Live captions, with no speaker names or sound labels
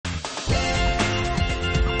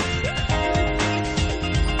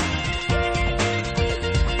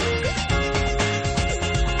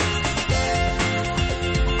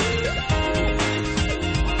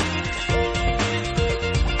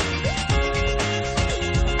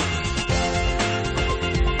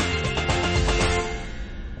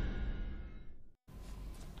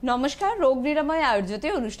নমস্কার, রোগ নিরাময় আয়োজ্যোতি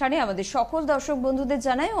অনুষ্ঠানে আমাদের সকল দর্শক বন্ধুদের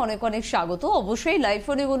জানাই অনেক অনেক স্বাগত। অবশ্যই লাইভ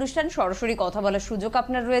ফোনিং অনুষ্ঠান, সরাসরি কথা বলার সুযোগ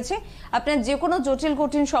আপনার রয়েছে। আপনার যে কোনো জটিল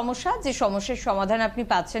কঠিন সমস্যা, যে সমস্যার সমাধান আপনি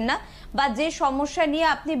পাচ্ছেন না বা যে সমস্যা নিয়ে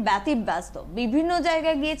আপনি ব্যতিব্যস্ত, বিভিন্ন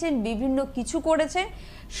জায়গায় গিয়েছেন, বিভিন্ন কিছু করেছেন,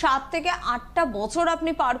 7 থেকে 8টা বছর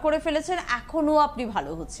আপনি পার করে ফেলেছেন, এখনো আপনি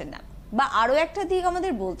ভালো হচ্ছেন না। বা আরও একটা দিক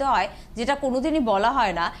আমাদের বলতে হয়, যেটা কোনোদিনই বলা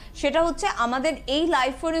হয় না, সেটা হচ্ছে আমাদের এই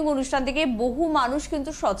লাইভ ফোনিং অনুষ্ঠান থেকে বহু মানুষ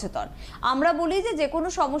কিন্তু সচেতন। আমরা বলি যে কোনো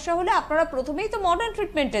সমস্যা হলে আপনারা প্রথমেই তো মডার্ন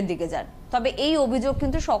ট্রিটমেন্টের দিকে যান, তবে এই অভিযোগ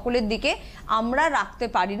কিন্তু সকলের দিকে আমরা রাখতে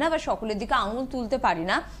পারি না বা সকলের দিকে আঙুল তুলতে পারি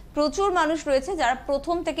না। প্রচুর মানুষ রয়েছে যারা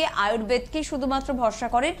প্রথম থেকে আয়ুর্বেদকে শুধুমাত্র ভরসা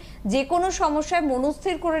করেন, যে কোনো সমস্যায়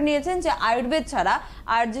মনস্থির করে নিয়েছেন যে আয়ুর্বেদ ছাড়া,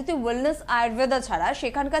 আয়ুর্জ্যোতি ওয়েলনেস আয়ুর্বেদা ছাড়া,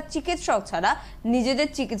 সেখানকার চিকিৎসক ছাড়া নিজেদের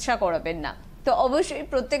চিকিৎসা করাবেন না। তো অবশ্যই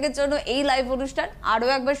প্রত্যেকের জন্য এই লাইভ অনুষ্ঠান আরও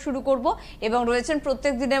একবার শুরু করব এবং রয়েছেন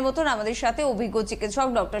প্রত্যেক দিনের মতন আমাদের সাথে অভিজ্ঞ চিকিৎসক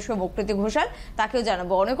ডক্টর সৌমকৃতি ঘোষাল। তাকেও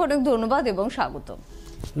জানাবো অনেক অনেক ধন্যবাদ এবং স্বাগত।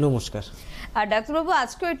 নমস্কার। আর ডাক্তারবাবু,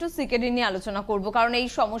 আজকেও একটু সিকেডি নিয়ে আলোচনা করব, কারণ এই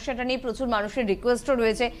সমস্যাটা নিয়ে প্রচুর মানুষের রিকোয়েস্টও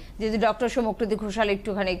রয়েছে, যদি ডক্টর সৌমকৃতি ঘোষাল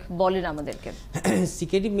একটুখানি বলেন আমাদেরকে।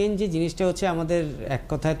 সিকেডি মেন যে জিনিসটা হচ্ছে, আমাদের এক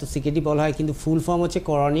কথায় তো সিকেডি বলা হয়, কিন্তু ফুল ফর্ম হচ্ছে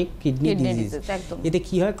ক্রনিক কিডনি ডিজিজ। এতে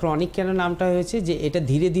কি হয়, ক্রনিক কেন নামটা হয়েছে, যে এটা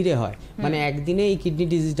ধীরে ধীরে হয়, মানে একদিনে এই কিডনি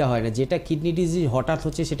ডিজিজটা হয় না। যেটা কিডনি ডিজিজ হঠাৎ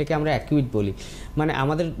হচ্ছে সেটাকে আমরা অ্যাকিউট বলি। মানে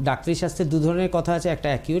আমাদের ডাক্তারি শাস্ত্রে দু ধরনের কথা আছে, একটা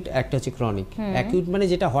অ্যাকিউট, একটা হচ্ছে ক্রনিক। অ্যাকিউট মানে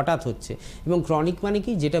যেটা হঠাৎ হচ্ছে, এবং ক্রনিক মানে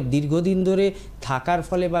কি, যেটা দীর্ঘদিন ধরে থাকার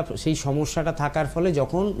ফলে বা সেই সমস্যাটা থাকার ফলে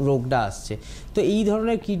যখন রোগটা আসছে। তো এই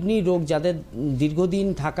ধরনের কিডনি রোগ যাদের দীর্ঘদিন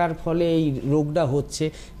থাকার ফলে এই রোগটা হচ্ছে,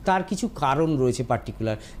 তার কিছু কারণ রয়েছে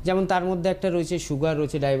পার্টিকুলার। যেমন তার মধ্যে একটা রয়েছে সুগার,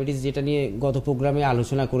 রয়েছে ডায়াবেটিস, যেটা নিয়ে গত প্রোগ্রামে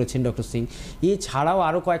আলোচনা করেছেন ডক্টর সিং। এছাড়াও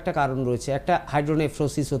আরও কয়েকটা কারণ রয়েছে, একটা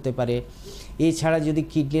হাইড্রোনেফ্রোসিস হতে পারে। এছাড়া যদি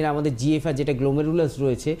কিডনির আমাদের জিএফআর, যেটা গ্লোমেরুলাস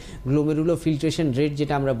রয়েছে, গ্লোমেরুলো ফিল্ট্রেশন রেট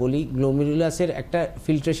যেটা আমরা বলি, গ্লোমেরুলাসের একটা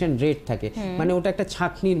ফিল্ট্রেশন রেট থাকে, মানে ওটা একটা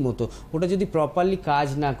ছাঁকনির মতো। ওটা যদি প্রপারলি কাজ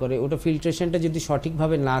না করে, ওটা ফিল্ট্রেশনটা যদি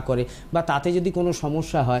সঠিকভাবে না করে, বা তাতে যদি কোনো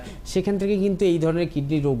সমস্যা হয়, সেখান থেকে কিন্তু এই ধরনের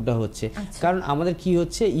কিডনি রোগটা হচ্ছে। কারণ আমাদের কি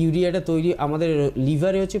হচ্ছে, ইউরিয়াটা তৈরি, আমাদের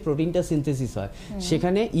লিভারে হচ্ছে প্রোটিনটা সিনথেসিস হয়,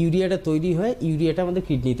 সেখানে ইউরিয়াটা তৈরি হয়, ইউরিয়াটা আমাদের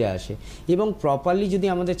কিডনিতে আসে, এবং প্রপারলি যদি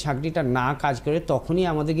আমাদের ছাঁকনিটা না কাজ করে, তখনই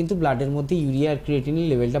আমাদের কিন্তু ব্লাডের মধ্যে ইউরিয়া আর ক্রিয়েটিনিন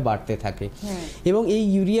লেভেলটা বাড়তে থাকে। এবং এই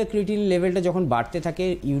ইউরিয়া ক্রিয়েটিনিন লেভেলটা যখন বাড়তে থাকে,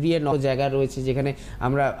 ইউরিয়া জায়গা রয়েছে যেখানে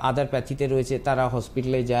আমরা আদার প্যাথিতে রয়েছে, তারা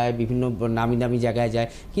হসপিটালে যায়, বিভিন্ন নামি দামি জায়গায় যায়,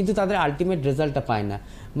 কিন্তু তাদের আলটিমেট রেজাল্টটা পায় না।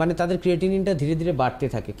 মানে তাদের ক্রিয়েটিনিনটা ধীরে ধীরে বাড়তে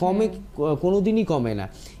থাকে, কমে, কোনোদিনই কমে না।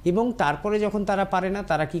 এবং তারপরে যখন তারা পারে না,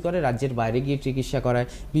 তারা কি করে, রাজ্যের বাইরে গিয়ে চিকিৎসা করায়,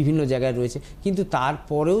 বিভিন্ন জায়গায় রয়েছে। কিন্তু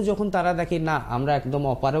তারপরেও যখন তারা দেখে না, আমরা একদম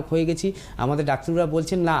অপারক হয়ে গেছি, আমাদের ডাক্তাররা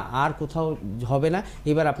বলছেন না আর কোথাও হবে না,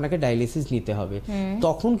 এবার আপনাকে ডায়ালিসিস নিতে হবে,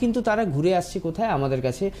 তখন কিন্তু তারা ঘুরে আসছে কোথায়, আমাদের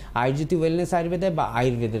কাছে, আয়ুর্জ্যোতি ওয়েলনেস আয়ুর্বেদায় বা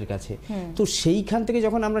আয়ুর্বেদের কাছে। তো সেইখান থেকে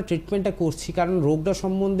যখন আমরা ট্রিটমেন্টটা করছি, কারণ রোগটা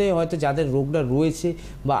সম্বন্ধে হয়তো যাদের রোগটা রয়েছে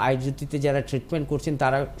বা আয়ুর্জ্যোতিতে যারা ট্রিটমেন্ট করছেন,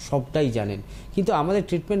 তারা সবটাই জানেন, কিন্তু আমাদের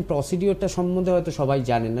ট্রিটমেন্ট প্রসিডিওরটা সম্বন্ধে হয়তো সবাই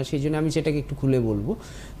জানেন না, সেই জন্য আমি সেটাকে একটু খুলে বলবো।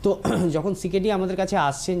 তো যখন সিকেডি আমাদের কাছে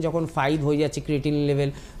আসছেন, যখন 5 হয়ে যাচ্ছে ক্রিয়েটিনিন লেভেল,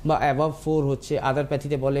 বা অ্যাবাভ 4 হচ্ছে, আদার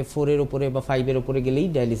প্যাথিতে বলে 4-এর ওপরে বা 5-এর ওপরে গেলেই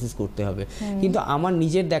ডায়ালিসিস করতে হবে। কিন্তু আমার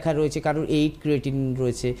নিজের দেখা রয়েছে, কারোর 8 ক্রিয়েটিনিন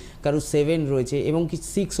রয়েছে, কারোর 7 রয়েছে, এবং কি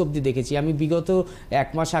 6 অবধি দেখেছি। আমি বিগত 1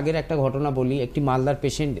 মাস আগের একটা ঘটনা বলি, একটি মালদার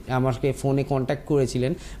পেশেন্ট আমাকে ফোনে কন্ট্যাক্ট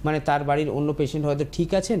করেছিলেন, মানে তার বাড়ির অন্য পেশেন্ট হয়তো ঠিক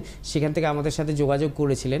আছেন, সেখান থেকে আমাদের সাথে যোগাযোগ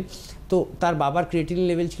করেছিলেন। তো তার বাবার ক্রিয়েটিনিন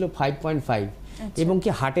লেভেল ছিল 5.5, এবং কি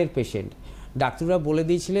হার্টের পেশেন্ট। ডাক্তাররা বলে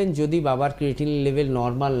দিয়েছিলেন যদি বাবার ক্রিয়েটিনিন লেভেল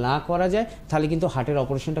নর্মাল না করা যায়, তাহলে কিন্তু হার্টের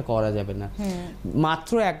অপারেশনটা করা যাবে না।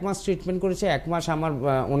 মাত্র 1 মাস ট্রিটমেন্ট করেছে, 1 মাস, আমার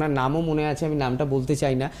ওনার নামও মনে আছে, আমি নামটা বলতে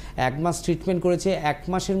চাই না। 1 মাস ট্রিটমেন্ট করেছে, 1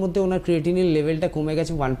 মাসের মধ্যে ওনার ক্রিয়েটিনিন লেভেলটা কমে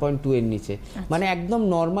গেছে 1.2 এর নিচে, মানে একদম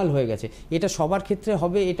নর্মাল হয়ে গেছে। এটা সবার ক্ষেত্রে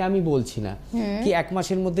হবে এটা আমি বলছি না, কি 1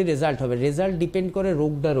 মাসের মধ্যে রেজাল্ট হবে। রেজাল্ট ডিপেন্ড করে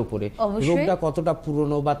রোগটার উপরে, রোগটা কতটা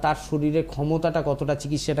পুরনো বা তার শরীরের ক্ষমতাটা কতটা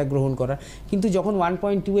চিকিৎসাটা গ্রহণ করার। কিন্তু যখন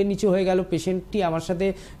 1.2 এর নিচে হয়ে গেল, পেশেন্টটি আমার সাথে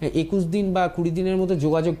 21 দিন বা 20 দিনের মতো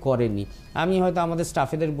যোগাযোগ করেনি। আমি হয়তো আমাদের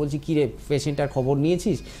স্টাফেদের বলছি, কী রে পেশেন্টটার খবর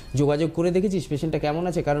নিয়েছিস, যোগাযোগ করে দেখেছিস পেশেন্টটা কেমন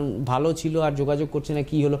আছে, কারণ ভালো ছিল আর যোগাযোগ করছে না,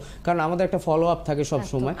 কি হলো, কারণ আমাদের একটা ফলো আপ থাকে সব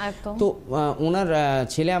সময়। তো ওনার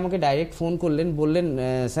ছেলে আমাকে ডাইরেক্ট ফোন করলেন, বললেন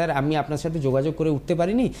স্যার আমি আপনার সাথে যোগাযোগ করে উঠতে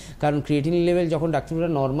পারিনি, কারণ ক্রিয়েটিনিন লেভেল যখন ডাক্তাররা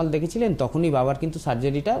নর্মাল দেখেছিলেন, তখনই বাবার কিন্তু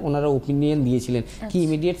সার্জারিটা ওনারা ওপিনিয়ন দিয়েছিলেন কি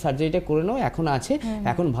ইমিডিয়েট সার্জারিটা করে নাও, এখন আছে,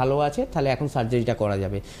 এখন ভালো আছে, তাহলে এখন সার্জারিটা করা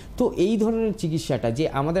যাবে। তো এই ধরনের ধরনের চিকিৎসাটা, যে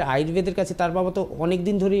আমাদের আয়ুর্বেদের কাছে তার বাবা তো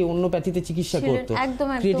অনেকদিন ধরেই অন্যপ্যাথিতে চিকিৎসা করতো,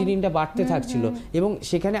 ক্রিয়েটিনিনটা বাড়তে থাকছিল এবং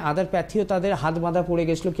সেখানে আদার প্যাথিও তাদের হাত বাঁধা পড়ে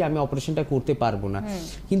গেছিল কি আমি অপারেশনটা করতে পারবো না,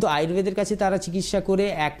 কিন্তু আয়ুর্বেদের কাছে তারা চিকিৎসা করে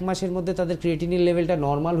 1 মাসের মধ্যে তাদের ক্রিয়েটিনিন লেভেলটা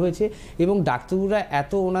নর্মাল হয়েছে এবং ডাক্তাররা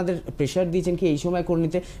এত ওনাদের প্রেশার দিয়েছেন কি এই সময় করে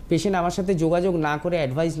নিতে, পেশেন্ট আমার সাথে যোগাযোগ না করে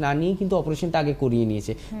অ্যাডভাইস না নিয়ে কিন্তু অপারেশনটা আগে করিয়ে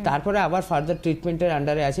নিয়েছে, তারপরে আবার ফার্দার ট্রিটমেন্টের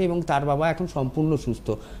আন্ডারে আছে এবং তার বাবা এখন সম্পূর্ণ সুস্থ,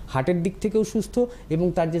 হার্টের দিক থেকেও সুস্থ এবং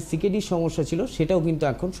তার যে সিকেডির সমস্যা ছিল সেটাও কিন্তু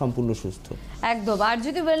এখন সম্পূর্ণ সুস্থ। একদম। আর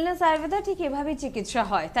যদি ওয়েলনেস আয়ুর্বেদা ঠিক এভাবেই চিকিৎসা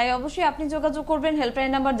হয়, তাই অবশ্যই আপনি যোগাযোগ করবেন,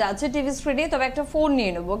 হেল্পলাইন নাম্বার যাচ্ছে টিভি স্ক্রিনে। তবে একটা ফোন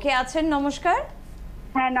নিয়ে নেবো। কে আছেন? নমস্কার।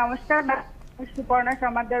 হ্যাঁ নমস্কার, সুপর্ণা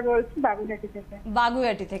সমাদ্দার বলছি বাগুইহাটি থেকে।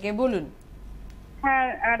 বাগুইহাটি থেকে বলুন। হ্যাঁ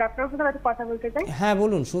ডক্টর সাথে একটা কথা বলতে চাই। হ্যাঁ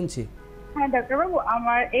বলুন, শুনছি। হ্যাঁ ডাক্তারবাবু,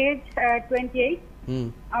 আমার এজ 28।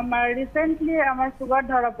 আমার রিসেন্টলি আমার সুগার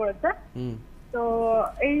ধরা পড়েছে, তো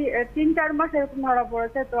এই 3-4 মাস এরকম ধরা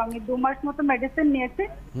পড়েছে, তো আমি 2 মাস মতো মেডিসিন নিয়েছি।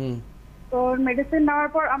 তো মেডিসিন নেওয়ার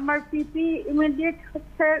পর আমার পিপি ইমিডিয়েট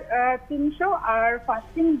হচ্ছে 300 আর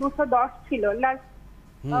ফাস্টিং 210 ছিল লাস্ট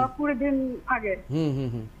 20 দিন আগে।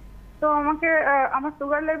 তো আমাকে আমার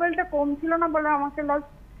সুগার লেভেলটা কম ছিল না বলে আমাকে লাস্ট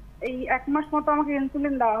এই 1 মাস মতো আমাকে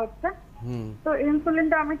ইনসুলিন দেওয়া হচ্ছে। তো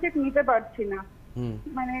ইনসুলিনটা আমি ঠিক নিতে পারছি না।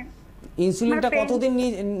 মানে ইনসুলিনটা কতদিন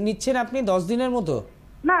নিচ্ছেন আপনি? 10 দিনের মতো?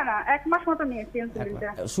 না না, 1 মাস মতো নিয়েছি ইনসুলিনটা।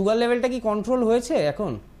 সুগার লেভেলটা কি কন্ট্রোল হয়েছে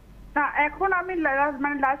এখন? না, এখন আমি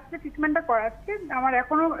মানে লাস্ট যে ট্রিটমেন্টটা করাচ্ছি আমার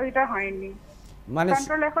এখনো এটা হয়নি, মানে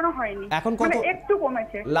কন্ট্রোল এখনো হয়নি। এখন কত? একটু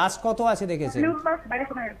কমেছে। লাস্ট কত আছে দেখেছেন?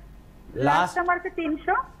 লাস্ট আমার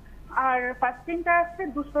 300 আর ফাস্টিংটা আছে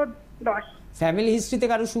 210। ফ্যামিলি হিস্ট্রিতে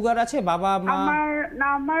কারো সুগার আছে? বাবা মা?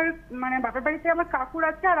 আমার মানে বাবার বাড়িতে আমার কাকুর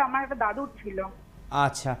আছে আর আমার একটা দাদুর ছিল।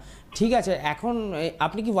 আচ্ছা ঠিক আছে। এখন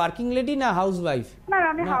আপনি কি ওয়ার্কিং লেডি না হাউস ওয়াইফ? না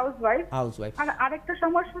আমি হাউস ওয়াইফ। আর আরেকটা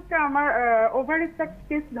সমস্যা হচ্ছে আমার ওভারিস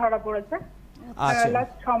সিস্ট ধরা পড়েছে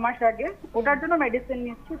লাস্ট 6 মাস আগে, ওটার জন্য মেডিসিন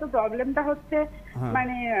নিচ্ছি। তো প্রবলেমটা হচ্ছে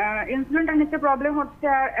মানে ইনসুলিনটা নিতে প্রবলেম হচ্ছে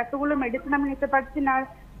আর এতগুলো মেডিসিন আমি নিতে পারছি না, আর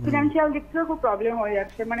ফিনান্সিয়াল দিক থেকেও খুব প্রবলেম হয়ে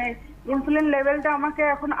যাচ্ছে। মানে ইনসুলিন লেভেলটা আমাকে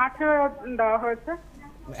এখন 18 দেওয়া হয়েছে।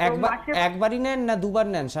 একবারই নেন না দুবার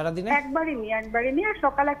নেন সারাদিনে? একবারই নিই আর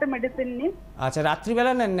সকালে একটা মেডিসিন নিই। আচ্ছা,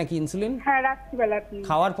 রাত্রিবেলা নেন নাকি ইনসুলিন? হ্যাঁ রাত্রিবেলা।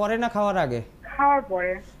 খাওয়ার পরে না খাওয়ার আগে? খাওয়ার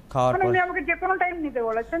পরে। মানে উনি আমাকে যে কোনো টাইম নিতে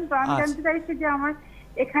বলেছেন, তো আমি জানতে চাইছি যে আমার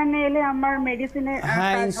এখানে এলে আমার মেডিসিনে।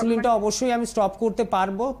 হ্যাঁ ইনসুলিনটা অবশ্যই আমি স্টপ করতে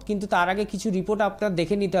পারবো, কিন্তু তার আগে কিছু রিপোর্ট আপনার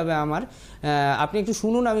দেখে নিতে হবে আমার। আপনি একটু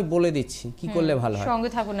শুনুন, আমি বলে দিচ্ছি কি করলে ভালো হয়। সঙ্গে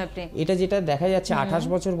থাকুন আপনি। এটা যেটা দেখা যাচ্ছে 28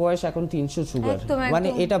 বছর বয়স, এখন 300 সুগার, মানে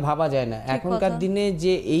এটা ভাবা যায় না এখনকার দিনে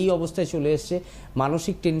যে এই অবস্থায় চলে এসছে।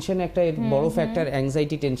 মানসিক টেনশন একটা বড় ফ্যাক্টর,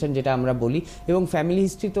 অ্যাংজাইটি টেনশন যেটা আমরা বলি, এবং ফ্যামিলি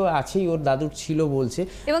হিস্ট্রি তো আছেই, ওর দাদুর ছিল বলছে।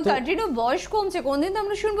 এবং কন্টিনিউ বয়স কমছে, কোনদিন তো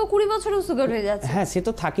আমরা শুনবো 20 বছরও সুগার হয়ে যাচ্ছে। হ্যাঁ সে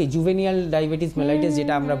তো থাকে, জুভেনিয়াল ডায়াবেটিস মেলাইটাস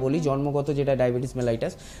যেটা আমরা বলি, জন্মগত যেটা ডায়াবেটিস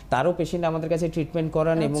মেলাইটাস, তারও পেশেন্ট আমাদের কাছে ট্রিটমেন্ট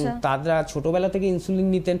করান এবং তারা ছোটবেলা থেকে ইনসুলিন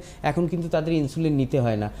নিতেন, এখন কিন্তু তাদের ইনসুলিন নিতে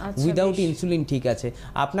হয় না, উইদাউট ইনসুলিন ঠিক আছে।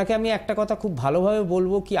 আপনাকে আমি একটা কথা খুব ভালোভাবে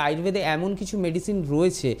বলবো কি, আয়ুর্বেদে এমন কিছু মেডিসিন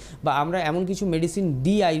রয়েছে বা আমরা এমন কিছু মেডিসিন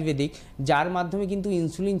দিই আয়ুর্বেদিক, যার মাধ্যমে কিন্তু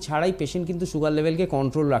ইনসুলিন ছাড়াই পেশেন্ট কিন্তু সুগার লেভেলকে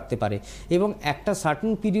কন্ট্রোল রাখতে পারে। এবং একটা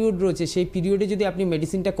সার্টেন পিরিয়ড রয়েছে, সেই পিরিয়ডে যদি আপনি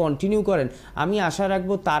মেডিসিনটা কন্টিনিউ করেন, আমি আশা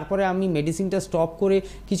রাখবো তারপরে আমি মেডিসিনটা স্টপ করে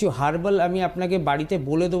কিছু হার্বাল আমি আপনাকে বাড়িতে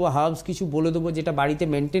বলে দেবো, হার্বস কিছু বলে দেবো, যেটা বাড়িতে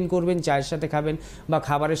মেনটেন করবেন, চায়ের সাথে খাবেন বা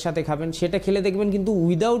খাবারের সাথে খাবেন, সেটা খেলে দেখবেন কিন্তু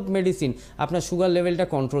উইদাউট মেডিসিন আপনার সুগার লেভেলটা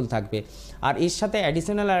কন্ট্রোল থাকবে। আর এর সাথে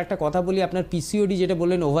অ্যাডিশনাল আর একটা কথা বলি, আপনার পিসিওডি যেটা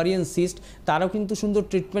বললেন, ওভারিয়ান সিস্ট, তারও কিন্তু সুন্দর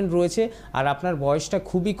ট্রিটমেন্ট রয়েছে। আর আপনার বয়সটা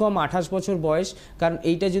খুবই কম, 28 বছর বয়স, কারণ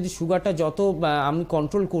এইটা যদি সুগারটা যত আমি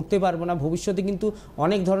কন্ট্রোল করতে পারবো না, ভবিষ্যতে কিন্তু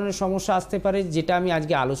অনেক ধরনের সমস্যা আসতে পারে, যেটা আমি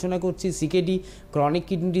আজকে আলোচনা করছি। সিকেডি, ক্রনিক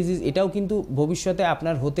কিডনি ডিজিজ, এটাও কিন্তু ভবিষ্যতে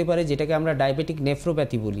আপনার হতে পারে, যেটাকে আমরা ডায়াবেটিক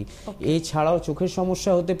নেফ্রোপ্যাথি বলি। এছাড়াও চোখের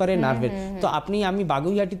সমস্যা হতে পারে, নার্ভের। তো আমি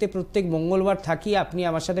বাগুইহাটিতে প্রত্যেক মঙ্গলবার থাকি, আপনি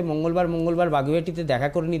আমার সাথে মঙ্গলবার বাগুইহাটিতে দেখা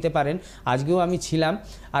করে নিতে পারেন। আজকেও আমি ছিলাম।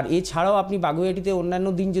 আর এছাড়াও আপনি বাগুইহাটিতে অন্যান্য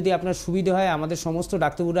দিন যদি আপনার সুবিধা হয়, আমাদের সমস্ত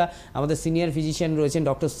ডাক্তারবাবুরা, আমাদের সিনিয়র ফিজিশিয়ান রয়েছেন,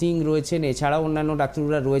 ডক্টর সিং রয়েছেন, এছাড়াও অন্যান্য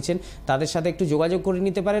ডাক্তারবাবুরা রয়েছেন, তাদের সাথে একটু যোগাযোগ করে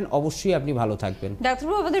নিতে পারেন। অবশ্যই আপনি ভালো থাকবেন।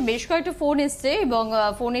 ডাক্তারবাবু, আমাদের বেশ কয়েকটা ফোন এসছে এবং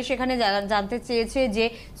ফোনে সেখানে জানতে চেয়েছে যে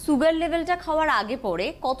সুগার লেভেলটা খাওয়ার আগে পরে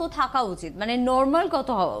কত থাকা উচিত, মানে নর্মাল কত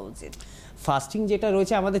হওয়া উচিত? ফাস্টিং যেটা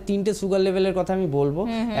রয়েছে, আমাদের 3টে সুগার লেভেলের কথা আমি বলবো।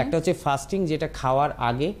 একটা হচ্ছে ফাস্টিং, যেটা খাওয়ার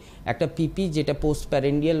আগে, একটা পিপি যেটা পোস্ট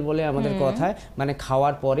প্যারেন্ডিয়াল বলে আমাদের কথায়, মানে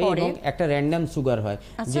খাওয়ার পরে, এবং একটা র্যান্ডাম সুগার হয়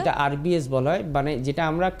যেটা আরবিএস বলা হয়, মানে যেটা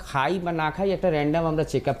আমরা খাই বা না খাই একটা র্যান্ডাম আমরা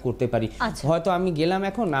চেক আপ করতে পারি। হয়তো আমি গেলাম,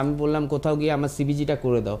 এখন আমি বললাম কোথাও গিয়ে আমার সিবিজিটা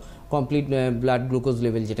করে দাও, কমপ্লিট ব্লাড গ্লুকোজ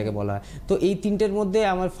লেভেল যেটাকে বলা হয়। তো এই তিনটের মধ্যে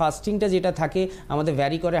আমার ফাস্টিংটা যেটা থাকে আমাদের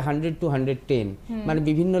ভ্যারি করে 100 to 110, মানে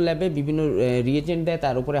বিভিন্ন ল্যাবে বিভিন্ন রিয়েজেন্ট দেয়,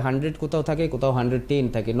 তার উপরে 100 কোথাও থাকে, কোথাও 110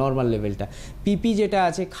 থাকে নর্মাল লেভেলটা। পিপি যেটা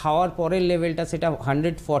আছে খাওয়ার পরের লেভেলটা সেটা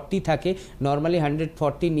 140 থাকে, নর্মালি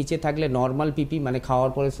 140 নিচে থাকলে নর্মাল পিপি, মানে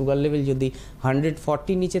খাওয়ার পরে সুগার লেভেল যদি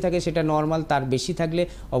 140 নিচে থাকে সেটা নর্মাল, তার বেশি থাকলে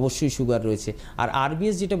অবশ্যই সুগার রয়েছে। আর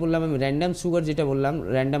আরবিএস যেটা বললাম আমি, র্যান্ডাম সুগার যেটা বললাম,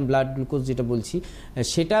 র্যান্ডাম ব্লাড গ্লুকোজ যেটা বলছি,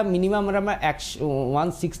 সেটা মিনিমাম আমরা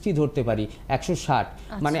 160 ধরতে পারি, 160।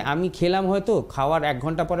 মানে আমি খেলাম হয়তো, খাওয়ার 1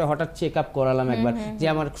 ঘন্টা পরে হঠাৎ চেক আপ করালাম একবার যে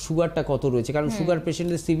আমার সুগারটা কত রয়েছে, কারণ সুগার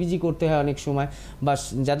পেশেন্টদের সিবিজি করতে হয় অনেক সময়, বা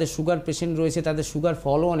যাদের সুগার পেশেন্ট রয়েছে তাদের সুগার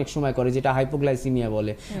ফলও অনেক সময় করে, যেটা হাইপোগ্লাইসিমিয়া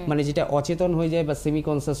বলে, মানে যেটা অচেতন হয়ে যায় বা সেমি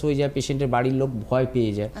কনসাস হয়ে যায়, পেশেন্টের বাড়ির লোক ভয়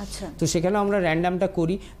পেয়ে যায়। তো সেখানে আমরা র্যান্ডামটা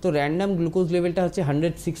করি, তো র্যান্ডাম গ্লুকোজ লেভেলটা হচ্ছে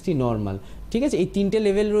 160 নর্মাল, ঠিক আছে। এই তিনটে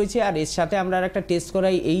লেভেল রয়েছে, আর এর সাথে আমরা একটা টেস্ট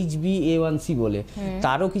করাই HbA1c বলে,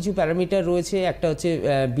 তারও কিছু প্যারামিটার রয়েছে। একটা হচ্ছে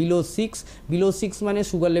বিলো 6 মানে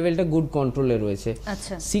সুগার লেভেলটা গুড কন্ট্রোলে রয়েছে,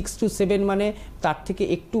 6 to 7 মানে তার থেকে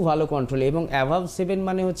একটু ভালো কন্ট্রোলে, এবং অ্যাভাব 7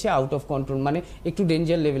 মানে হচ্ছে আউট অফ কন্ট্রোল, মানে একটু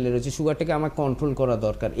ডেঞ্জার লেভেলে রয়েছে, সুগারটাকে আমার কন্ট্রোল করা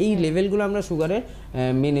দরকার। এই লেভেলগুলো আমরা সুগারের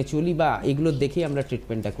মেনে চলি বা এগুলো দেখেই আমরা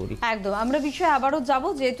ট্রিটমেন্টটা করি। একদম, আমরা বিষয়ে আবারও যাব,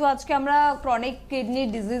 যেহেতু আজকে আমরা ক্রনিক কিডনি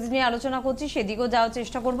ডিজিজ নিয়ে আলোচনা করছি, সেদিকেও যাওয়ার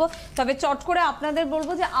চেষ্টা করব। তবে চট করে আপনাদের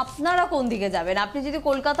বলবো যে আপনারা কোন দিকে যাবেন। আপনি যদি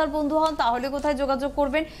কলকাতার বন্ধু হন তাহলে কোথায় যোগাযোগ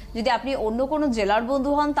করবেন, যদি আপনি অন্য কোনো জেলার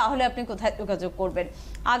বন্ধু হন তাহলে আপনি কোথায় যোগাযোগ করবেন।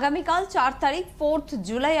 আগামীকাল 4 তারিখ 4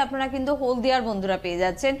 জুলাই আপনারা কিন্তু হলদিয়ার বন্ধুরা পেয়ে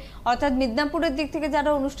যাচ্ছেন, অর্থাৎ মিদনাপুরের দিক থেকে যারা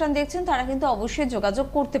অনুষ্ঠান দেখছেন তারা কিন্তু অবশ্যই যোগাযোগ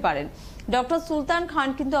করতে পারেন। ডক্টর সুলতান খান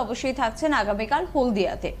কিন্তু অবশ্যই থাকছেন আগামীকাল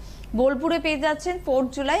হলদিয়াতে। বোলপুরে পেয়ে যাচ্ছেন 4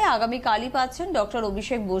 জুলাই, আগামীকালই পাচ্ছেন ডক্টর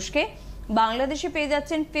অভিষেক বোসকে। বাংলাদেশে পেয়ে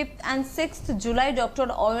যাচ্ছেন 5th and 6th July doctor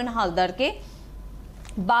Ayan হালদারকে।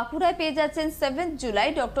 বাঁকুড়ায় পেয়ে যাচ্ছেন 7th জুলাই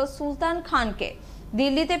ডক্টর সুলতান খানকে।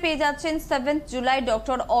 দিল্লিতে পেয়ে যাচ্ছেন 7th জুলাই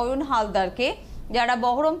ডক্টর অয়ন হালদারকে। যারা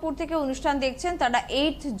বহরমপুর থেকে অনুষ্ঠান দেখছেন তারা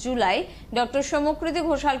 8th জুলাই ডক্টর সমকৃতি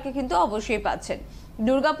ঘোষালকে কিন্তু অবশ্যই পাচ্ছেন।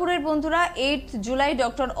 দুর্গাপুরের বন্ধুরা 8th জুলাই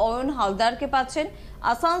ডক্টর অয়ন হালদারকে পাচ্ছেন।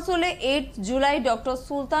 আসানসোলে 8th জুলাই ডক্টর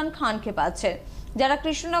সুলতান খানকে পাচ্ছেন। যারা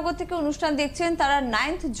কৃষ্ণনগর থেকে অনুষ্ঠান দেখছেন তারা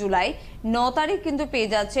 9th জুলাই 9 তারিখ কিন্তু পেয়ে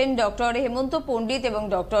যাচ্ছেন ডক্টর হেমন্ত পণ্ডিত এবং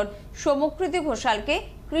ডক্টর সমকৃতি ঘোষালকে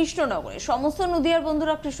কৃষ্ণনগরে। সমস্ত নদিয়ার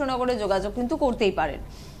বন্ধুরা কৃষ্ণনগরে যোগাযোগ কিন্তু করতেই পারেন।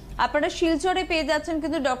 আপনারা শিলচরে পেয়ে যাচ্ছেন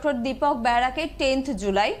কিন্তু ডক্টর দীপক বেহরাকে 10th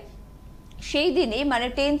জুলাই, সেই দিনই মানে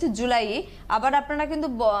 10th জুলাই আবার আপনারা কিন্তু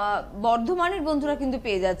বর্ধমানের বন্ধুরা কিন্তু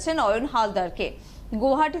পেয়ে যাচ্ছেন অয়ন হালদারকে।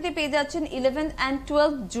 গুয়াহাটিতে পেয়ে যাচ্ছেন 11th and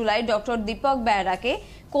 12th July doctor Dipak বেহরাকে।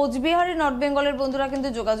 কোচবিহারের নর্থ বেঙ্গলের বন্ধুরা কিন্তু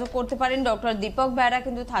যোগাযোগ করতে পারেন, ডক্টর দীপক বেহরা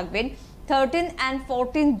কিন্তু থাকবেন 13th and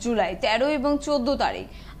 14th জুলাই, 13 এবং 14 তারিখ।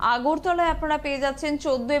 আগরতলায় আপনারা পেয়ে যাচ্ছেন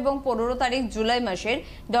 14 এবং 15 তারিখ জুলাই মাসের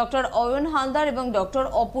ডক্টর অয়ন হালদার এবং ডক্টর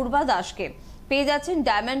অপূর্বা দাসকে। পেয়ে যাচ্ছেন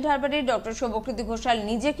ডায়মন্ড হারবারের ডক্টর শুভকৃতি ঘোষাল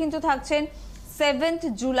নিজে কিন্তু থাকছেন 7th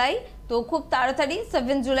জুলাই। তো খুব তাড়াতাড়ি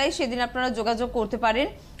 7th জুলাই সেদিন আপনারা যোগাযোগ করতে পারেন।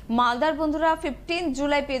 মালদার বন্ধুরা 15th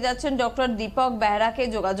জুলাই পেয়ে যাচ্ছেন ডক্টর দীপক বেহরাকে,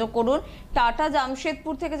 যোগাযোগ করুন। টাটা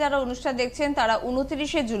জামশেদপুর থেকে যারা অনুষ্ঠান দেখছেন তারা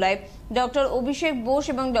 29শে জুলাই ডক্টর অভিষেক বোস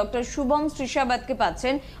এবং ডক্টর শুভম শ্রীশাবাদকে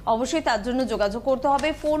পাচ্ছেন, অবশ্যই তার জন্য যোগাযোগ করতে হবে।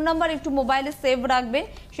 ফোন নাম্বার একটু মোবাইলে সেভ রাখবেন,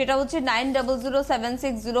 সেটা হচ্ছে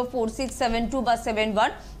 9007604672 বা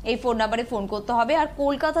 71, এই ফোন নাম্বারে ফোন করতে হবে। আর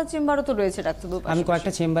কলকাতা চেম্বারও তো রয়েছে ডাক্তারবাবু, আমি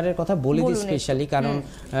কয়েকটা চেম্বারের কথা বলে দিই স্পেশালি, কারণ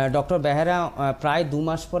ডক্টর বেহরা প্রায় 2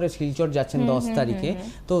 মাস পরে শিলচর যাচ্ছেন 10 তারিখে।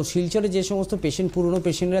 তো শিলচরে যে সমস্ত পেশেন্ট পুরনো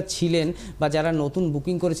পেশেন্টরা ছিলেন বা যারা নতুন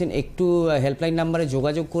বুকিং করেছেন একটু হেল্পলাইন নাম্বারে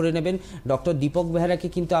যোগাযোগ করে নেবেন। ডক্টর দীপক বেহরাকে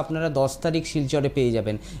কিন্তু আপনারা 10 তারিখ শিলচরে পেয়ে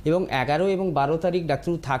যাবেন, এবং 11 এবং 12 তারিখ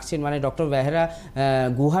ডাক্তারবাবু থাকছেন, মানে ডক্টর বেহরা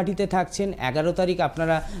গুয়াহাটিতে থাকছেন। 11 তারিখ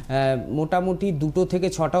আপনারা মোটামুটি 2টো থেকে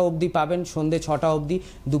 6টা অবধি পাবেন, সন্ধ্যে 6টা অবধি,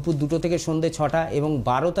 দুপুর 2টো থেকে সন্ধ্যে 6টা, এবং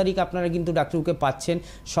 12 তারিখ আপনারা কিন্তু ডাক্তারবাবুকে পাচ্ছেন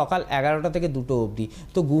সকাল 11টা থেকে 2টো অবধি।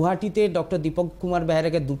 তো গুয়াহাটিতে ডক্টর দীপক কুমার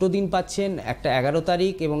বেহরাকে 2টো দিন পাচ্ছেন, একটা 11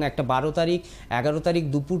 তারিখ এবং একটা 12 তারিখ। 11 তারিখ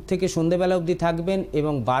দুপুর থেকে সন্ধ্যেবেলা অবধি থাকবেন,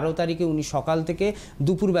 এবং 12 তারিখে উনি সকাল থেকে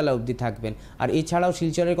দুপুরবেলা অবধি থাকবেন। আর এছাড়াও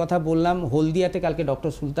শিলচরের কথা বললাম, হলদিয়াতে কালকে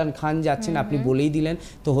ডক্টর সুলতান খান যাচ্ছেন, আপনি বলেই দিলেন।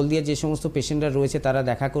 তো হলদিয়া যে সমস্ত পেশেন্টরা রয়েছে তারা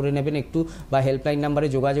দেখা করে নেবেন একটু, বা হেল্পলাইন নাম্বারে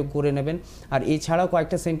যোগাযোগ করে নেবেন। আর এছাড়াও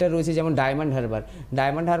কয়েকটা সেন্টার রয়েছে, যেমন ডায়মন্ড হারবার।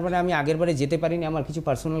 ডায়মন্ড হারবারে আমি আগের বারে যেতে পারিনি, আমার কিছু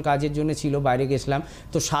পার্সোনাল কাজের জন্য ছিল, বাইরে গেছিলাম।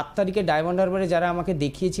 তো 7 তারিখে ডায়মন্ড হারবারে যারা আমাকে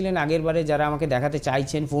দেখিয়েছিলেন আগের বারে, যারা আমাকে দেখাতে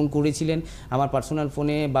চাইছেন, ফোন করেছিলেন আমার পার্সোনাল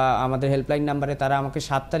ফোনে বা আমাদের হেল্পলাইন নাম্বারে, তারা আমাকে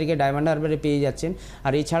 7 তারিখে ডায়মন্ড হারবারে পেয়ে যাচ্ছেন।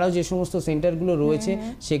 আর এছাড়াও যে সমস্ত সেন্টারগুলো রয়েছে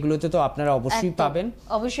সেগুলোতে তো আপনারা অবশ্যই পাবেন।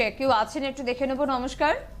 অবশ্যই কেউ আছেন একটু দেখে নেব।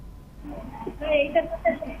 নমস্কার,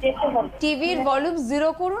 টিভির ভলিউম 0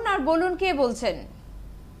 করুন আর বলুন কে বলছেন।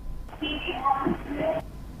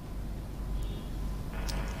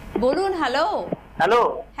 বলুন। Hello hello.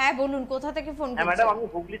 হ্যাঁ বলুন, কোথা থেকে ফোন করছেন? ম্যাডাম আমি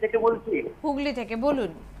হুগলি থেকে বলছি। হুগলি থেকে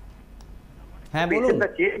বলুন। হ্যাঁ বলুন।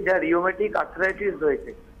 যা রিউমেটিক আর্থ্রাইটিস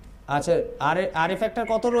রয়েছে। আচ্ছা, আর ফ্যাক্টর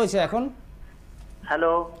কত রয়েছে এখন?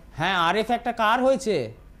 হ্যালো। হ্যাঁ, আর ফ্যাক্টর কার হয়েছে?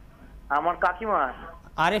 আমার কাকিমা।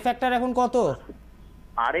 আর ফ্যাক্টর এখন কত?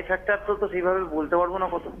 আর ফ্যাক্টর তো সেইভাবে বলতে পারবো না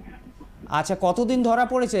কত। আচ্ছা, কতদিন ধরা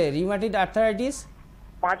পড়েছে রিউমেটিক আর্থ্রাইটিস?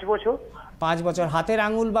 5 বছর। 5 বছর। হাতের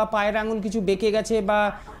আঙুল বা পায়ের আঙুল কিছু বেঁকে গেছে বা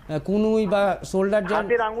কুনুই বা শোল্ডার জয়েন্ট?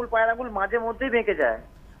 হাতের আঙুল পায়ের আঙুল মাঝে মধ্যেই বেঁকে যায়।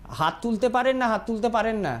 হাত তুলতে পারেন না? হাত তুলতে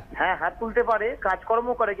পারেন না? হ্যাঁ, হাত তুলতে পারে, কাজকর্ম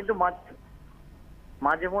করে, কিন্তু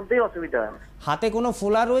মাঝে মধ্যেই অসুবিধা হয়। হাতে কোনো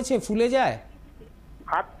ফোলা রয়েছে, ফুলে যায়?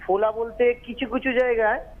 হাত ফোলা বলতে কিছু কিছু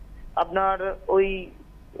জায়গায় আপনার ওই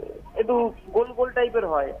একটু গোল গোল টাইপের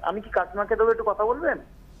হয়। আমি কি কাকিমাকে দেবো, একটু কথা বলবেন?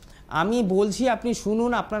 আমি বলছি, আপনি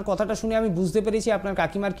শুনুন। আপনার কথাটা শুনে আমি বুঝতে পেরেছি আপনার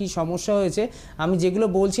কাকিমার কি সমস্যা হয়েছে। আমি যেগুলো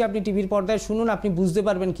বলছি আপনি টিভির পর্দায় শুনুন, আপনি বুঝতে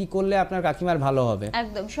পারবেন কি করলে আপনার কাকিমার ভালো হবে।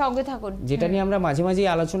 একদম সঙ্গে থাকুন। যেটা নিয়ে আমরা মাঝে মাঝেই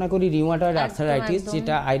আলোচনা করি, রিউমাটয়েড আর্থ্রাইটিস,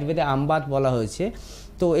 যেটা আয়ুর্বেদে আমবাত বলা হয়েছে।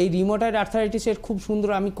 তো এই রিউমাটয়েড আর্থ্রাইটিসের খুব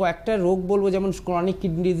সুন্দর আমি কয়েকটা রোগ বলবো, যেমন ক্রনিক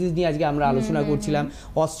কিডনি ডিজিজ নিয়ে আজকে আমরা আলোচনা করছিলাম,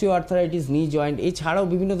 অস্টিও আর্থ্রাইটিস, নি জয়েন্ট, এছাড়াও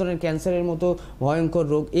বিভিন্ন ধরনের ক্যান্সারের মতো ভয়ঙ্কর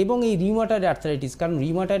রোগ, এবং এই রিউমাটয়েড আর্থ্রাইটিস। কারণ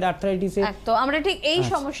রিউমাটয়েড আর্থ্রাইটিসে তো আমরা ঠিক এই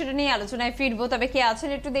সমস্যাটা নিয়ে আলোচনায় ফিরবো, তবে কে আছেন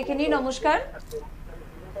একটু দেখে নিই। নমস্কার।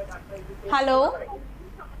 হ্যালো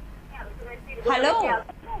হ্যালো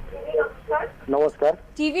নমস্কার।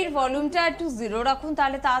 টিভির ভলিউমটা একটু জিরো রাখুন,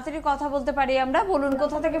 তাহলে তাড়াতাড়ি কথা বলতে পারি আমরা। বলুন,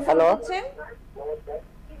 কোথা থেকে ফোন করছেন?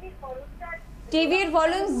 টিভির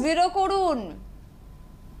ভলিউম জিরো করুন।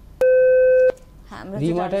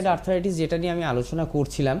 রিউমাটয়েড আর্থ্রাইটিস, যেটা নিয়ে আমি আলোচনা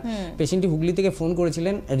করছিলাম, পেশেন্টটি হুগলি থেকে ফোন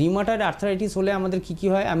করেছিলেন। রিউমাটয়েড আর্থ্রাইটিস হলে আমাদের কি কি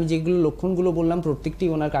হয়, আমি যেগুলো লক্ষণগুলো বললাম প্রত্যেকটি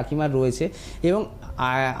ওনার কাকিমার রয়েছে, এবং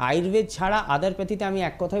আয়ুর্বেদ ছাড়া আদারপ্যাথিতে আমি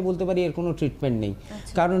এক কথাই বলতে পারি এর কোনো ট্রিটমেন্ট নেই।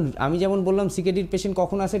 কারণ আমি যেমন বললাম, সিকেডির পেশেন্ট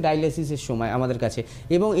কখন আসে? ডায়ালিসিসের সময় আমাদের কাছে।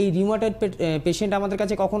 এবং এই রিউমাটয়েড পেশেন্ট আমাদের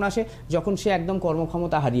কাছে কখন আসে? যখন সে একদম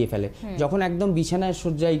কর্মক্ষমতা হারিয়ে ফেলে, যখন একদম বিছানায়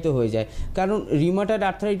শয্যায়িত হয়ে যায়। কারণ রিউমাটয়েড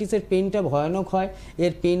আর্থ্রাইটিসের পেনটা ভয়ানক হয়।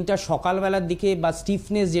 এর পেনটা সকালবেলার দিকে, বা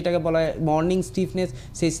স্টিফনেস যেটাকে বলা হয় মর্নিং স্টিফনেস,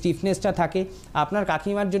 সেই স্টিফনেসটা থাকে। আপনার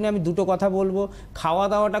কাকিমার জন্য আমি দুটো কথা বলবো, খাওয়া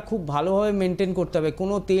দাওয়াটা খুব ভালোভাবে মেনটেন করতে হবে।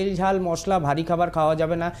 কোনো তেল ঝাল মশলা ভারী খাবার খাওয়া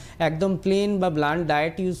যাবে না, একদম প্লেন বা ব্লান্ট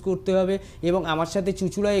ডায়েট ইউজ করতে হবে। এবং আমার সাথে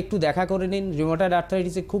চুচুড়ায় একটু দেখা করে নিন, রিউমাটয়েড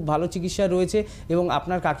আর্থ্রাইটিসে খুব ভালো চিকিৎসা রয়েছে, এবং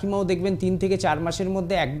আপনার কাকিমাও দেখবেন 3 থেকে 4 মাসের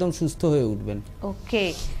মধ্যে একদম সুস্থ হয়ে উঠবেন। ওকে,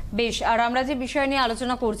 বেশ। আর আমরা যে বিষয় নিয়ে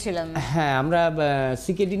আলোচনা করছিলাম, হ্যাঁ, আমরা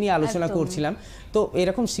সিকেডি নিয়ে আলোচনা করছিলাম। তো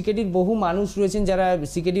এরকম সিকেডির বহু মানুষ রয়েছেন যারা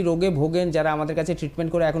সিকেডি রোগে ভোগেন, যারা আমাদের কাছে ট্রিটমেন্ট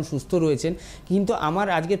করে এখন সুস্থ রয়েছেন। কিন্তু আমার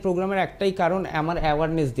আজকের প্রোগ্রামের একটাই কারণ, আমার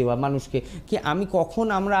অ্যাওয়ারনেস দেওয়া মানুষকে, কি আমি কখন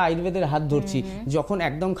আমরা আয়ুর্বেদের হাত ধরছি, যখন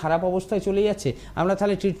একদম খারাপ অবস্থায় চলে যাচ্ছে, আমরা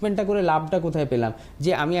তাহলে ট্রিটমেন্টটা করে লাভটা কোথায় পেলাম?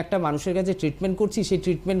 যে আমি একটা মানুষের কাছে ট্রিটমেন্ট করছি, সেই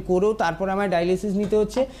ট্রিটমেন্ট করেও তারপরে আমার ডায়ালিসিস নিতে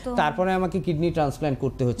হচ্ছে, তারপরে আমাকে কিডনি ট্রান্সপ্ল্যান্ট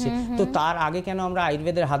করতে হচ্ছে। তো তার আগে কেন আমরা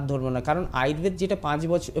আয়ুর্বেদের হাত ধরবো না? কারণ আয়ুর্বেদ যেটা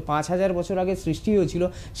 5,000 বছর আগে সৃষ্টি হয়েছিল,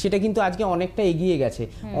 সেটা কিন্তু আজকে অনেকটা এগিয়ে গেছে,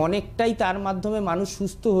 অনেকটাই তার মাধ্যমে মানুষ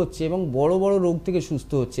সুস্থ হচ্ছে এবং বড় বড় রোগ থেকে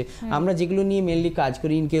সুস্থ হচ্ছে। আমরা যেগুলো নিয়ে মেনলি কাজ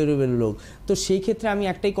করি, ইনকিউরেবল রোগ। তো সেই ক্ষেত্রে আমি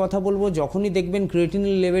একটাই কথা বলবো, যখনই দেখবেন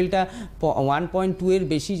ক্রিয়েটিনিন লেভেলটা 1.2 এর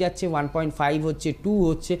বেশি যাচ্ছে, 1.5 হচ্ছে, 2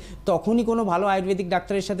 হচ্ছে, তখনই কোনো ভালো আয়ুর্বেদিক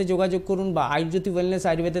ডাক্তারের সাথে যোগাযোগ করুন, বা আয়ুর্জ্যোতি ওয়েলনেস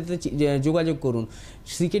আয়ুর্বেদাতে যোগাযোগ করুন।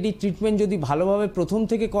 সিকেডি ট্রিটমেন্ট যদি ভালোভাবে প্রথম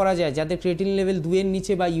থেকে করা যায়, যাদের ক্রিয়েটিনিন লেভেল 2 এর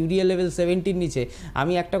নিচে বা ইউরিয়া লেভেল 70 নিচে,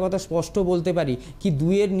 আমি একটা কথা স্পষ্ট বলতে পারি, কি 2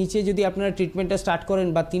 এর নিচে যদি আপনারা ট্রিটমেন্টটা স্টার্ট করেন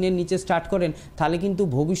বা 3 এর নিচে স্টার্ট করেন, তাহলে কিন্তু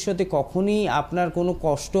ভবিষ্যতে কখনোই আপনার কোনো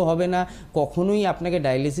কষ্ট হবে না, কখনোই আপনাকে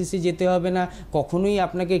ডায়ালিসিসে যেতে হবে না, কখনোই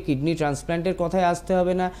আপনাকে কিডনি ট্রান্সপ্ল্যান্টের কথায় আসতে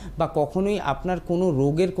হবে না, বা কখনোই আপনার কোনো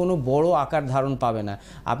রোগের কোনো বড় আকার ধারণ পাবে না।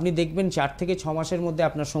 আপনি দেখবেন 4 থেকে 6 মাসের মধ্যে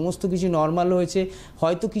আপনার সমস্ত কিছু নর্মাল হয়েছে।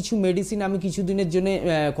 হয়তো কিছু মেডিসিন আমি কিছু দিনের জন্য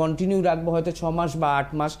কন্টিনিউ রাখবো, হয়তো 6 মাস বা 8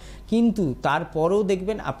 মাস, কিন্তু তারপরেও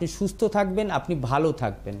দেখবেন আপনি সুস্থ থাকবেন, আপনি ভালো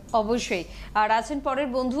থাকবেন। অবশ্যই। আর আছেন পরের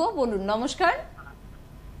বন্ধুও, বলুন। নমস্কার।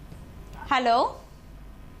 হ্যালো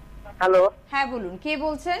হ্যালো, হ্যাঁ বলুন, কে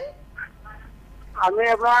বলছেন? আমি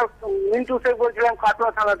আপনার মিন্টু শেখ বলছিলাম,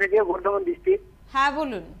 কাটোয়া থানা থেকে, বর্ধমান ডিস্ট্রিক্ট। হ্যাঁ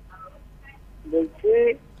বলুন। বলছি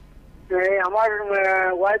আমার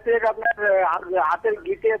ওয়াইফের আপনার হাতের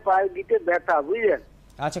গিটে, পায়ের গিটে ব্যথা, বুঝলেন?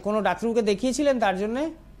 আচ্ছা, কোনো ডাক্তারকে দেখিয়েছিলেন তার জন্য?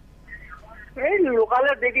 এই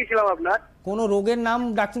লোকালে দেখিয়েছিলাম আপনার। কোনো রোগের নাম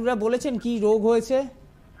ডাক্তাররা বলেছেন কি রোগ হয়েছে?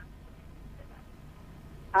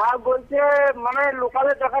 হ্যাঁ বলছে, মানে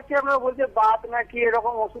লোকালে দেখাচ্ছি আপনার, বলছে বাত নাকি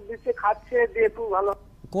এরকম ওষুধ দিচ্ছে, খাচ্ছে, দিয়ে একটু ভালো।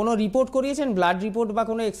 কোনো রিপোর্ট করিয়েছেন, ব্লাড রিপোর্ট বা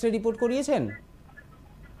কোনো এক্সরে রিপোর্ট করিয়েছেন?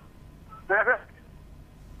 হ্যাঁ,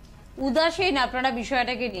 উদাসীন আপনারা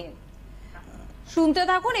বিষয়টাকে নিয়ে, শুনতে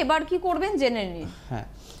থাকুন, এবার কি করবেন জেনে নিন। হ্যাঁ,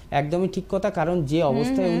 একদমই ঠিক কথা, কারণ যে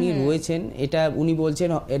অবস্থায় উনি রয়েছেন এটা উনি বলছেন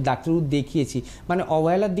ডাক্তারবাবু দেখিয়েছি, মানে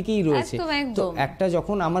অবহেলার দিকেই রয়েছে। তো একটা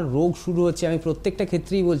যখন আমার রোগ শুরু হচ্ছে, আমি প্রত্যেকটা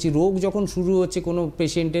ক্ষেত্রেই বলছি, রোগ যখন শুরু হচ্ছে কোনো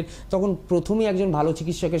পেশেন্টের, তখন প্রথমেই একজন ভালো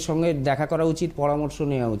চিকিৎসকের সঙ্গে দেখা করা উচিত, পরামর্শ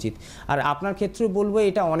নেওয়া উচিত। আর আপনার ক্ষেত্রে বলবো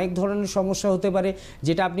এটা অনেক ধরনের সমস্যা হতে পারে,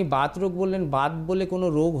 যেটা আপনি বাত রোগ বললেন, বাত বলে কোনো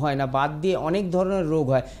রোগ হয় না, বাত দিয়ে অনেক ধরনের রোগ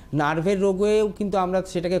হয়। নার্ভের রোগেও কিন্তু আমরা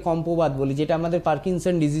সেটাকে কম্পবাত বলি, যেটা আমাদের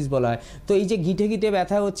পার্কিনসন ডিজিজ বলা হয়। তো এই যে গিঠে গিঠে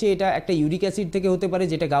ব্যথা হচ্ছে, এটা একটা ইউরিক অ্যাসিড থেকে হতে পারে,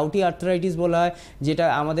 যেটা গাউটি আর্থ্রাইটিস বলা হয়, যেটা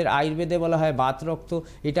আমাদের আয়ুর্বেদে বলা হয় বাত রক্ত।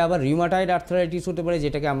 এটা আবার রিউমাটয়েড আর্থ্রাইটিস হতে পারে,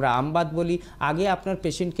 যেটাকে আমরা আমবাত বলি। আগে আপনার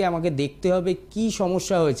পেশেন্টকে আমাকে দেখতে হবে কি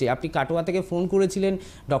সমস্যা হয়েছে। আপনি কাটোয়া থেকে ফোন করেছিলেন,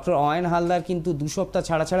 ডক্টর অয়ন হালদার কিন্তু 2 সপ্তাহ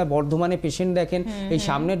ছাড়া ছাড়া বর্ধমানে পেশেন্ট দেখেন। এই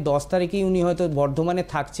সামনের 10 তারিখেই উনি হয়তো বর্ধমানে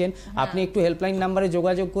থাকছেন। আপনি একটু হেল্পলাইন নাম্বারে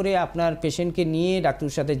যোগাযোগ করে আপনার পেশেন্টকে নিয়ে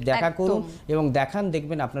ডাক্তারের সাথে দেখা করুন এবং দেখান,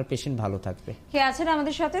 দেখবেন আপনার পেশেন্ট ভালো থাকবে। কে আছেন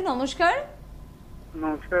আমাদের সাথে? নমস্কার।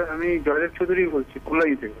 নমস্কার, আমি জয়দেব চৌধুরী বলছি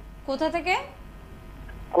কল্যাণী থেকে। কোথা থেকে?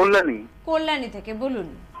 কল্যাণী থেকে, বলুন।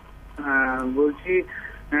 বলছি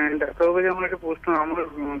ডাক্তারবাবু, আমার একটা প্রশ্ন। আমার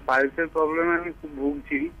পাইলসের প্রবলেমে আমি খুব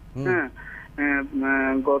ভুগছি। হ্যাঁ,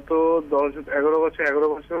 গত 11 বছর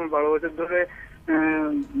 12 বছর ধরে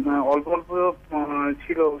অল্প অল্প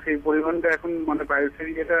ছিল, সেই পরিমাণটা এখন মানে পাইলসের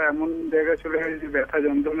ইয়েটা এমন জায়গায় চলে গেছে যে ব্যথা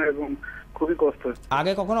যন্ত্রণা এবং খুবই কষ্ট হচ্ছে।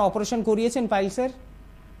 আগে কখনো অপারেশন করিয়েছেন পাইলসের?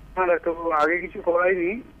 না ডাক্তারবাবু, আগে কিছু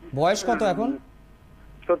করাইনি। বয়স কত এখন?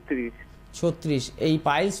 36। এই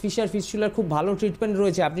পাইলস ফিস্টুলার খুব ভালো ট্রিটমেন্ট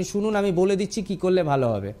রয়েছে, আপনি শুনুন, আমি বলে দিচ্ছি কি করলে ভালো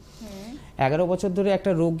হবে। 11 বছর ধরে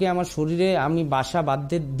একটা রোগকে আমার শরীরে আমি বাসা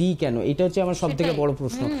বাঁধতে দিই কেন, এটা হচ্ছে আমার সব থেকে বড়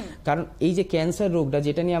প্রশ্ন। কারণ এই যে ক্যান্সার রোগটা,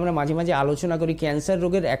 যেটা নিয়ে আমরা মাঝে মাঝে আলোচনা করি, ক্যান্সার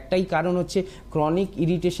রোগের একটাই কারণ হচ্ছে chronic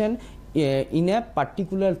irritation in a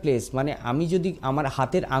particular place. মানে আমি যদি আমার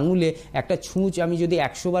হাতের আঙুলে একটা ছুঁচ আমি যদি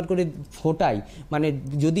 100 বার করে ফোটাই, মানে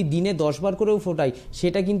যদি দিনে 10 বার করেও ফোটাই,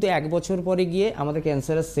 সেটা কিন্তু 1 বছর পরে গিয়ে আমাদের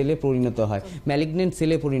ক্যান্সারাস সেলে পরিণত হয়, ম্যালিগনেন্ট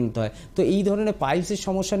সেলে পরিণত হয়। তো এই ধরনের পাইলসের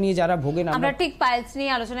সমস্যা নিয়ে যারা ভোগেন, আমরা ঠিক পাইলস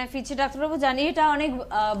নিয়ে আলোচনায় ফিরছি ডাক্তারবাবু। জানি এটা অনেক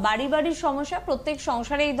বাড়ির সমস্যা, প্রত্যেক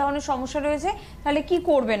সংসারে এই ধরনের সমস্যা রয়েছে, তাহলে কি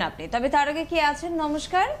করবেন আপনি? তবে তার আগে কে আছেন?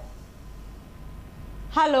 নমস্কার।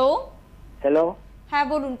 হ্যালো। হ্যাঁ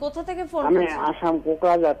বলুন, কোথা থেকে ফোন করছেন? আমি আসাম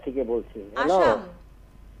কোকরাঝার থেকে বলছি। আসাম?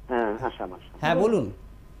 হ্যাঁ, আসাম। হ্যাঁ বলুন।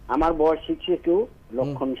 আমার বয়স 62,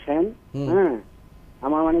 লক্ষণ সেন। হ্যাঁ,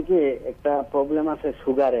 আমার মানে কি একটা প্রবলেম আছে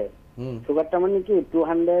সুগারে। সুগারটা মানে কি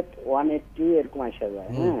 200 180 এরকম আসা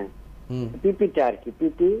যায়। হ্যাঁ, পিপিটা আর কি,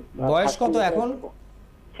 পিপি। বয়স কত এখন?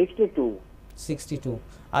 62।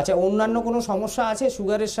 আচ্ছা, অন্যান্য কোনো সমস্যা আছে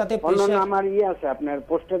সুগারের সাথে? আমার আছে, আপনার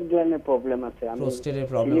পোস্টেট গ্ল্যান্ডের প্রবলেম আছে। পোস্টেটের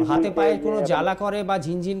প্রবলেম, হাতে পায়ে কোনো জ্বালা করে বা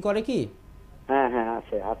ঝিনঝিন করে কি? হ্যাঁ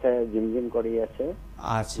আছে, হাতে ঝিনঝিন করেই আছে।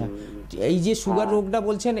 আচ্ছা, এই যে সুগার রোগটা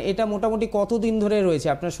বলছেন, এটা মোটামুটি কতদিন ধরে রয়েছে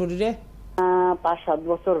আপনার শরীরে? 5-7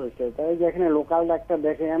 বছর হয়েছে। তাই যে এখানে লোকাল ডাক্তার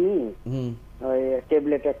দেখে আমি ওই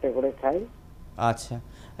ট্যাবলেট একটা করে খাই। আচ্ছা,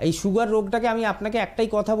 এই সুগার রোগটাকে আমি আপনাকে একটাই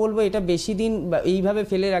কথা বলবো, এটা বেশি দিন এইভাবে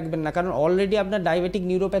ফেলে রাখবেন না, কারণ অলরেডি আপনার ডায়াবেটিক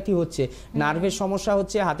নিউরোপ্যাথি হচ্ছে, নার্ভের সমস্যা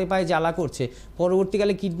হচ্ছে, হাতে পায়ে জ্বালা করছে,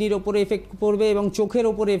 পরবর্তীকালে কিডনির ওপরে এফেক্ট পড়বে এবং চোখের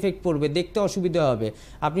ওপরে এফেক্ট পড়বে, দেখতে অসুবিধা হবে।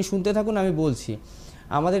 আপনি শুনতে থাকুন, আমি বলছি।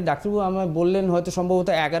 আমাদের ডাক্তারবাবু আমার বললেন হয়তো সম্ভবত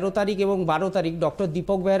 11 তারিখ এবং 12 তারিখ ডক্টর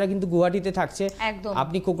দীপক বেহরা কিন্তু গুয়াহাটিতে থাকছে।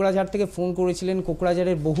 আপনি কোকরাঝাড় থেকে ফোন করেছিলেন,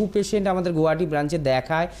 কোকরাঝাড়ের বহু পেশেন্ট আমাদের গুয়াহাটি ব্রাঞ্চে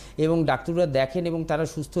দেখায় এবং ডাক্তাররা দেখেন এবং তারা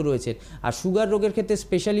সুস্থ রয়েছেন। আর সুগার রোগের ক্ষেত্রে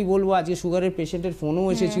স্পেশালি বলবো, আজকে সুগারের পেশেন্টের ফোনও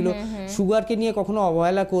এসেছিল, সুগারকে নিয়ে কখনো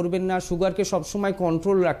অবহেলা করবেন না, সুগারকে সবসময়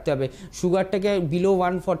কন্ট্রোল রাখতে হবে, সুগারটাকে বিলো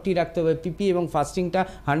 140 রাখতে হবে, পিপি এবং ফাস্টিংটা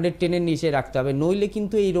 110-এর নিচে রাখতে হবে, নইলে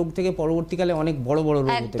কিন্তু এই রোগ থেকে পরবর্তীকালে অনেক বড় বড় রোগ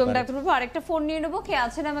হতে পারে। ডাক্তারবাবু আরেকটা ফোন নিয়ে নেবো। কে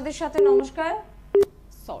আছেন আমাদের সাথে? নমস্কার।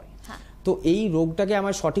 সরি, হ্যাঁ। তো এই রোগটাকে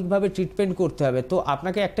আমার সঠিকভাবে ট্রিটমেন্ট করতে হবে। তো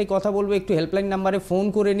আপনাকে একটাই কথা বলবো, একটু হেল্পলাইন নাম্বারে ফোন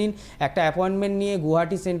করে নিন, একটা অ্যাপয়েন্টমেন্ট নিয়ে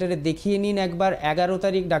গুয়াহাটি সেন্টারে দেখিয়ে নিন একবার। 11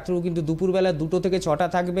 তারিখ ডাক্তারবাবু কিন্তু দুপুরবেলা 2টো থেকে 6টা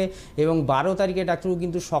থাকবে এবং 12 তারিখে ডাক্তারবাবু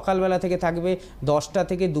কিন্তু সকালবেলা থেকে থাকবে 10টা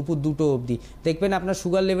থেকে দুপুর 2টো অবধি। দেখবেন আপনার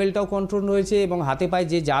সুগার লেভেলটাও কন্ট্রোল রয়েছে এবং হাতে পায়ে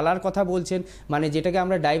যে জ্বালার কথা বলছেন, মানে যেটাকে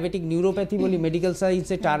আমরা ডায়াবেটিক নিউরোপ্যাথি বলি মেডিকেল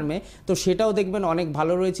সায়েন্সের টার্মে, তো সেটাও দেখবেন অনেক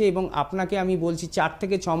ভালো রয়েছে। এবং আপনাকে আমি বলছি 4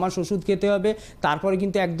 থেকে 6 মাস ওষুধ খেতে হবে, তারপরে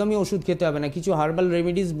কিন্তু একদমই ওষুধ খেতে হবে না, কিছু হার্বাল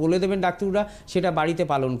রেমেডিস বলে দেবেন ডাক্তাররা, সেটা বাড়িতে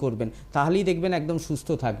পালন করবেন, তাহলেই দেখবেন একদম সুস্থ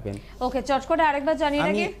থাকবেন। ওকে, চট করে আরেকবার জানিয়ে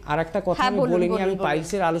রাখি। আরেকটা কথা আমি বলিনি, আমি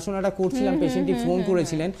পাইলসের আলোচনাটা করছিলাম, পেশেন্টটি ফোন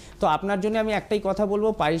করেছিলেন, তো আপনার জন্য আমি একটাই কথা বলবো,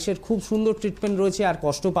 পাইলসের খুব সুন্দর ট্রিটমেন্ট রয়েছে, আর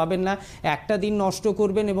কষ্ট পাবেন না। একটা দিন নষ্ট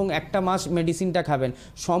করবেন এবং 1 মাস মেডিসিনটা খাবেন,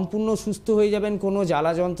 সম্পূর্ণ সুস্থ হয়ে যাবেন, কোনো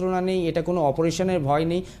জ্বালা যন্ত্রণা নেই, এটা কোনো অপারেশনের ভয়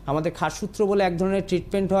নেই। আমাদের খাসসূত্র বলে এক ধরনের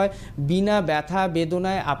ট্রিটমেন্ট হয়, বিনা ব্যথা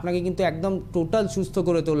বেদনায় আপনাকে কিন্তু একদম টোটাল সুস্থ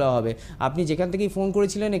করে তোলা হবে। আপনি যেখান থেকেই ফোন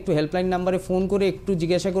করেছিলেন একটু হেল্পলাইন নাম্বারে ফোন করে একটু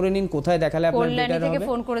জিজ্ঞাসা করে নিন কোথায় দেখালে আপনার বেটার হবে।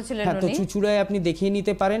 হ্যাঁ, তো চুচুড়ায় আপনি দেখিয়ে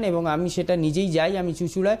নিতে পারেন এবং আমি সেটা নিজেই যাই, আমি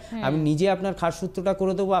চুচুড়ায় আমি নিজে আপনার খাসসূত্রটা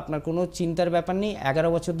করে দেবো, আপনার কোনো চিন্তার ব্যাপার নেই। 11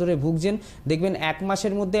 বছর ধরে ভুগছেন, দেখবেন 1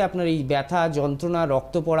 মাসের মধ্যে আপনার এই ব্যথা, যন্ত্রণা,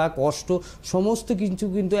 রক্ত পড়া, কষ্ট সমস্ত কিছু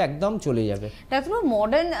কিন্তু একদম চলে যাবে। ডাক্তারবাবু,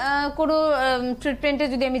 মডার্ন কোনো ট্রিটমেন্টে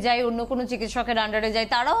যদি আমি যাই, অন্য কোনো চিকিৎসকের আন্ডারে যাই,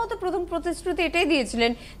 তারাও হয়তো প্রথম প্রতিশ্রুতি এটাই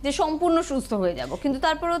দিয়েছিলেন যে সম্পূর্ণ সুস্থ হয়ে যাব, কিন্তু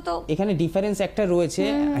তারপরেও তো এখানে ডিফারেন্স একটা রয়েছে।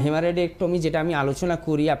 হেমারয়েডেক্টমি যেটা আমি আলোচনা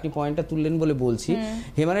করি, আপনি পয়েন্টটা তুললেন বলে বলছি,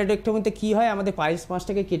 হেমারয়েডেক্টমিতে কি হয়, আমাদের পাইলস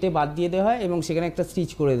মাসটাকে কেটে বাদ দিয়ে দেওয়া হয় এবং সেখানে একটা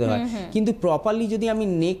স্টিচ করে দেওয়া হয়। কিন্তু প্রপারলি যদি আমি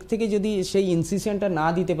নেক থেকে যদি সেই ইনসিশনটা না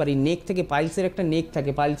দিতে পারি, নেক থেকে পাইলসের একটা নেক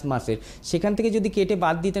থাকে পাইলস মাসের, সেখান থেকে যদি কেটে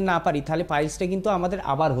বাদ দিতে না পারি, তাহলে পাইলসটা কিন্তু আমাদের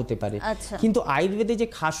আবার হতে পারে। কিন্তু আয়ুর্বেদে যে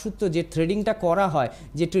খাসসূত্র, যে থ্রেডিংটা করা হয়,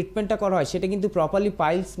 যে ট্রিটমেন্টটা করা হয়, সেটা কিন্তু প্রপারলি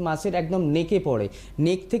পাইলস মাসের একদম নেকে পড়ে।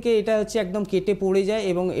 নেক থেকে এটা হচ্ছে একদম কেটে পড়ে যায়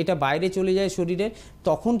এবং এটা বাইরে চলে যায় শরীরে,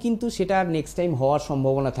 তখন কিন্তু সেটা আর নেক্সট টাইম হওয়ার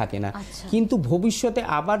সম্ভাবনা থাকে না। কিন্তু ভবিষ্যতে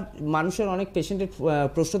আবার মানুষের অনেক পেশেন্টের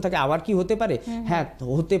প্রশ্ন থাকে, আবার কি হতে পারে? হ্যাঁ,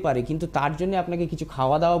 হতে পারে, কিন্তু তার জন্য আপনাকে কিছু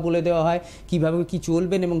খাওয়া দাওয়া বলে দেওয়া হয়, কিভাবে কি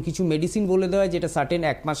চলবেন, এবং কিছু মেডিসিন বলে দেওয়া হয়, যেটা সার্টেন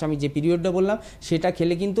 1 মাস আমি যে পিরিয়ডটা বললাম সেটা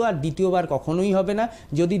খেলে কিন্তু আর দ্বিতীয়বার কখনোই হবে না।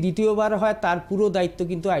 যদি দ্বিতীয়বার হয়, তার পুরো দায়িত্ব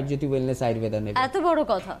কিন্তু আয়ুর্জ্যোতি ওয়েলনেস আয়ুর্বেদা নেবে। এত বড়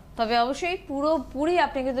কথা। তবে অবশ্যই পুরোপুরি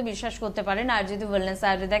আপনি কিন্তু বিশ্বাস করতে পারেন আয়ুর্জ্যোতি ওয়েলনেস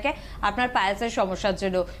আয়ুর্বেদাকে আপনার পাইলসের সমস্যার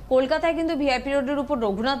জন্য। কলকাতায় কিন্তু ভিআইপি রোডের উপর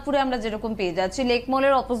রঘুনাথপুরে আমরা যেরকম পেয়ে যাচ্ছি, লেক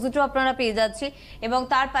মলের অপোজিটেও আপনারা পেয়ে যাচ্ছি, এবং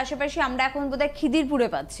তার পাশাপাশি আমরা এখন বোধহয় খিদিরপুরে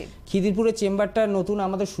পাচ্ছি। খিদিরপুরে চেম্বারটা নতুন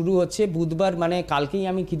আমাদের শুরু হচ্ছে বুধবার, মানে কালকেই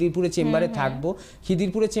আমি খিদিরপুরে চেম্বারে থাকবো।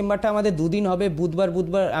 খিদিরপুরে চেম্বারটা আমাদের 2 দিন হবে, বুধবার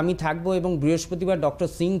আমি থাকবো এবং বৃহস্পতিবার ডক্টর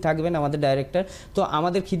সিং থাকবেন আমাদের ডাইরেক্টর। তো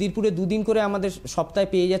আমাদের খিদিরপুরে 2 দিন করে আমাদের সপ্তাহে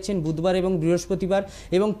পেয়ে যাচ্ছেন, বুধবার এবং বৃহস্পতিবার,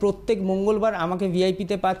 এবং প্রত্যেক মঙ্গলবার আমাকে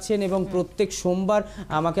ভিআইপিতে পাচ্ছেন, এবং প্রত্যেক সোমবার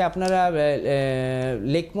আমাকে আপনারা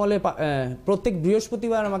লেকমলে, প্রত্যেক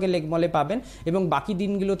বৃহস্পতিবার আমাকে লেকমলে পাবেন, এবং বাকি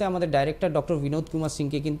দিনগুলোতে আমাদের ডাইরেক্টর ডক্টর বিনোদ কুমার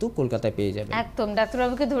সিংকে কিন্তু কলকাতায় পেয়ে যাবেন। একদম।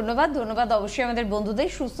 ডাক্তারবাবুকে ধন্যবাদ। অবশ্যই আমাদের বন্ধুদের।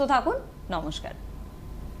 সুস্থ থাকুন। নমস্কার।